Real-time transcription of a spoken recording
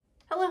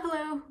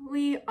Hello!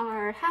 We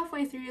are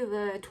halfway through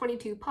the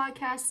 22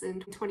 podcasts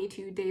and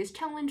 22 days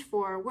challenge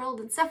for World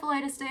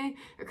Encephalitis Day,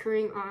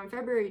 occurring on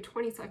February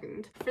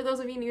 22nd. For those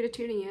of you new to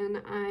tuning in,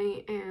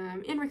 I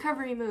am in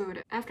recovery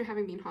mode after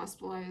having been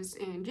hospitalized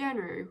in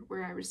January,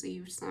 where I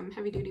received some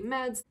heavy-duty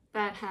meds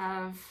that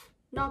have,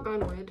 knock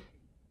on wood,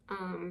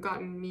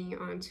 gotten me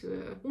onto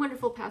a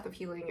wonderful path of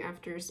healing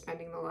after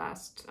spending the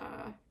last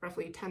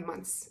roughly 10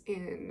 months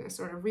in a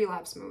sort of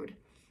relapse mode.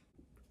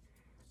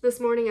 This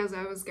morning, as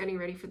I was getting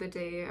ready for the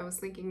day, I was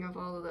thinking of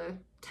all of the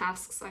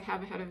tasks I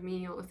have ahead of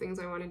me, all the things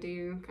I want to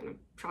do, kind of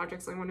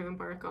projects I want to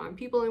embark on,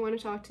 people I want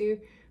to talk to,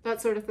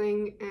 that sort of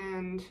thing,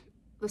 and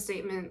the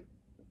statement,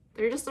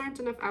 there just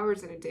aren't enough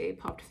hours in a day,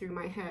 popped through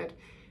my head.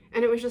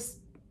 And it was just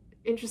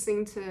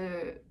interesting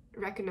to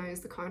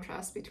recognize the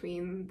contrast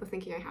between the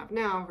thinking I have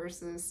now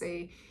versus,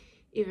 say,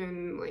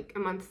 even like a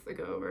month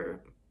ago, or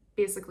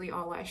basically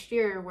all last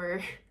year,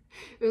 where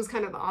it was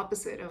kind of the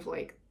opposite of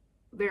like,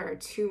 there are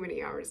too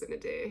many hours in a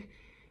day.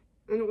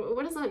 And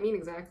what does that mean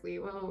exactly?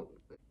 Well,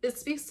 it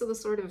speaks to the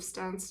sort of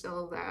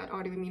standstill that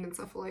autoimmune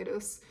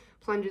encephalitis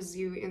plunges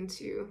you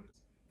into.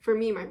 For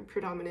me, my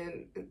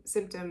predominant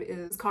symptom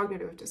is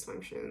cognitive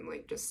dysfunction,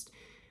 like just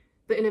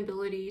the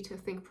inability to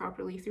think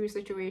properly through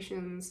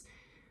situations,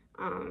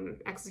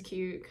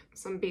 execute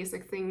some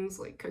basic things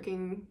like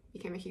cooking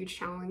became a huge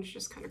challenge,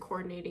 just kind of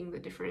coordinating the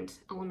different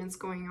elements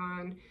going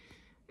on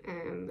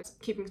and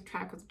keeping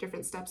track of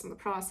different steps in the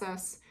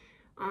process.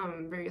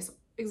 Various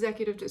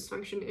executive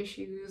dysfunction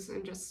issues,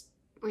 and just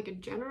like a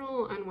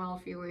general unwell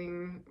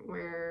feeling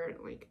where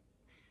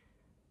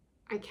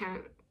I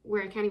can't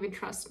even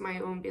trust my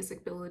own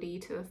basic ability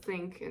to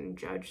think and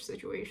judge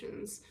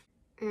situations.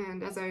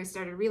 And as I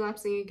started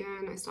relapsing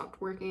again, I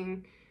stopped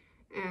working,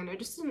 and I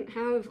just didn't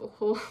have a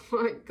whole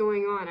lot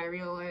going on. I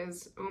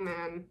realized, oh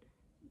man,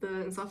 the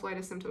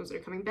encephalitis symptoms are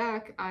coming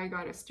back. I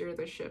gotta steer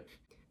the ship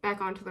back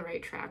onto the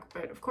right track.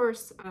 But of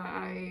course,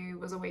 I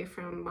was away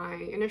from my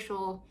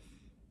initial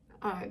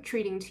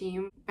treating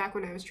team back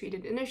when I was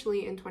treated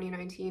initially in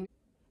 2019,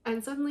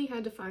 and suddenly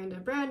had to find a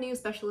brand new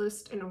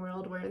specialist in a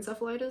world where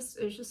encephalitis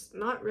is just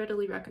not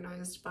readily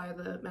recognized by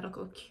the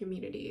medical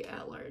community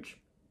at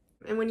large.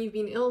 And when you've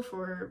been ill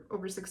for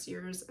over 6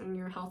 years and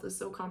your health is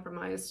so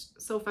compromised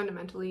so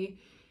fundamentally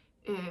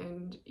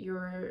and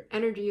your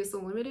energy is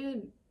so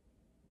limited,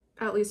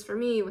 at least for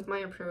me, with my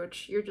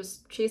approach, you're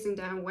just chasing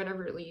down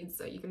whatever leads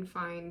that you can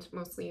find,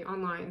 mostly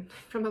online,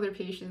 from other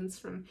patients,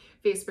 from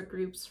Facebook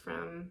groups,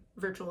 from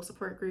virtual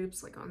support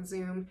groups like on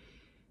Zoom.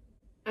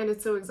 And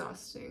it's so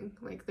exhausting.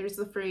 Like, there's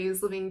the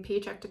phrase living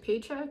paycheck to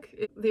paycheck.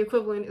 The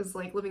equivalent is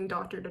like living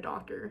doctor to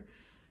doctor.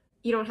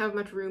 You don't have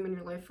much room in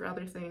your life for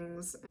other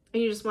things,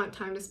 and you just want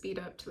time to speed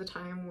up to the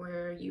time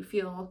where you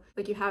feel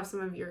like you have some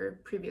of your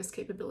previous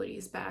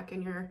capabilities back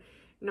and you're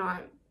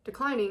not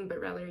declining, but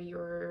rather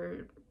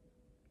you're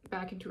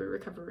back into a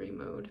recovery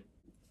mode.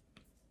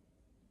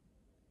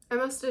 I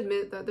must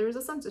admit that there was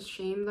a sense of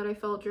shame that I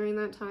felt during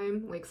that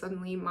time, like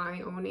suddenly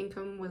my own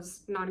income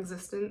was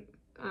non-existent.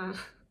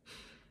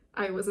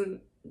 I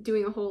wasn't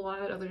doing a whole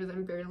lot other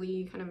than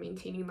barely kind of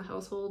maintaining the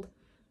household.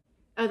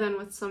 And then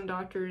with some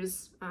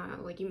doctors,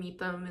 like you meet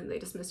them and they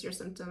dismiss your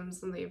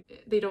symptoms and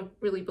they don't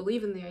really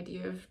believe in the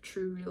idea of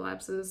true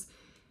relapses.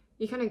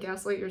 You kind of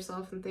gaslight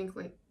yourself and think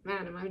like,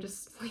 man, am I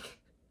just like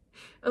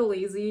a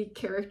lazy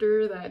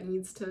character that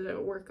needs to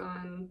work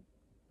on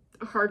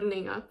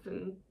hardening up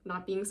and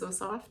not being so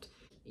soft?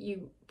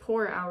 You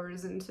pour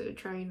hours into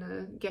trying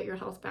to get your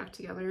health back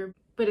together,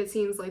 but it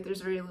seems like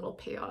there's very little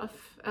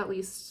payoff, at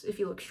least if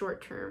you look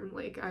short term.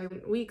 Like, I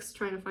went weeks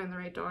trying to find the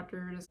right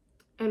doctors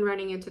and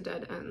running into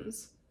dead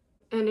ends.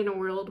 And in a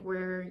world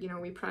where, you know,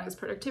 we prize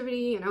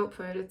productivity and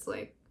output, it's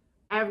like,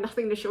 I have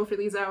nothing to show for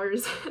these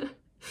hours.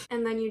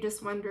 And then you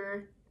just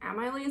wonder, am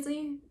I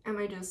lazy? Am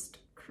I just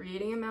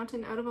creating a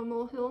mountain out of a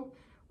molehill?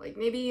 Like,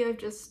 maybe I've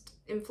just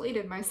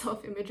inflated my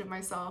self-image of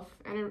myself,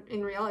 and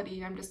in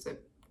reality, I'm just a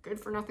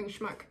good-for-nothing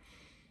schmuck.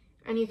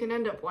 And you can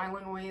end up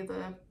whiling away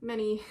the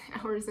many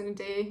hours in a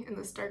day in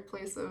this dark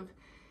place of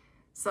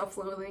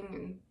self-loathing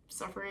and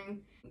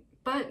suffering.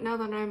 But now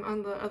that I'm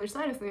on the other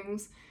side of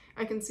things,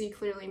 I can see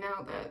clearly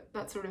now that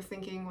that sort of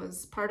thinking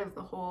was part of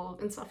the whole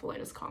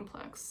encephalitis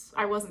complex.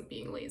 I wasn't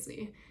being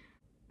lazy.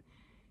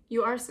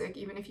 You are sick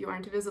even if you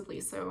aren't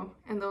visibly so,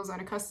 and those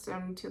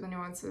unaccustomed to the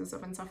nuances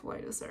of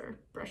encephalitis are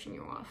brushing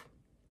you off.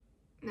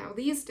 Now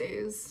these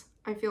days,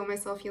 I feel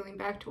myself healing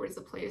back towards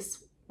a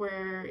place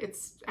where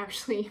it's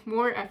actually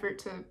more effort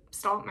to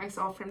stop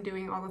myself from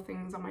doing all the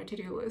things on my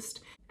to-do list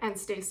and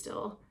stay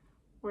still.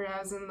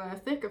 Whereas in the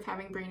thick of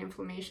having brain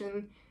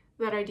inflammation,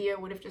 that idea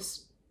would have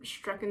just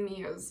struck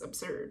me as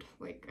absurd.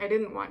 Like, I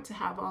didn't want to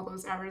have all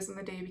those hours in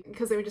the day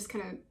because they would just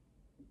kind of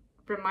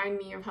remind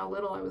me of how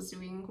little I was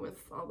doing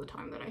with all the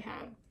time that I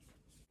had.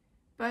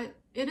 But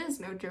it is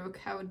no joke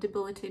how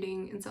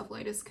debilitating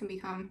encephalitis can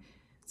become.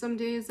 Some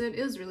days it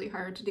is really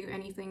hard to do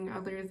anything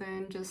other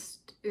than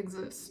just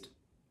exist.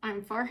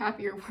 I'm far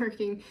happier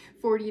working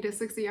 40 to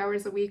 60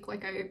 hours a week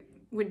like I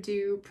would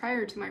do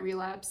prior to my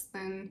relapse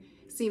than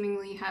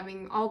seemingly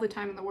having all the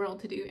time in the world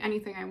to do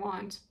anything I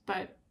want,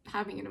 but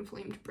having an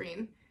inflamed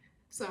brain.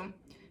 So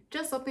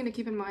just something to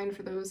keep in mind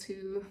for those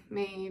who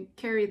may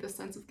carry this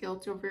sense of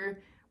guilt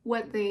over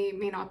what they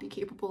may not be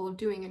capable of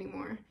doing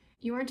anymore.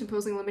 You aren't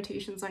imposing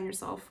limitations on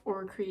yourself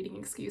or creating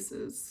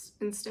excuses.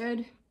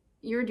 Instead,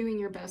 you're doing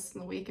your best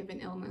in the wake of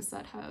an illness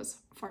that has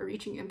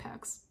far-reaching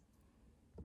impacts.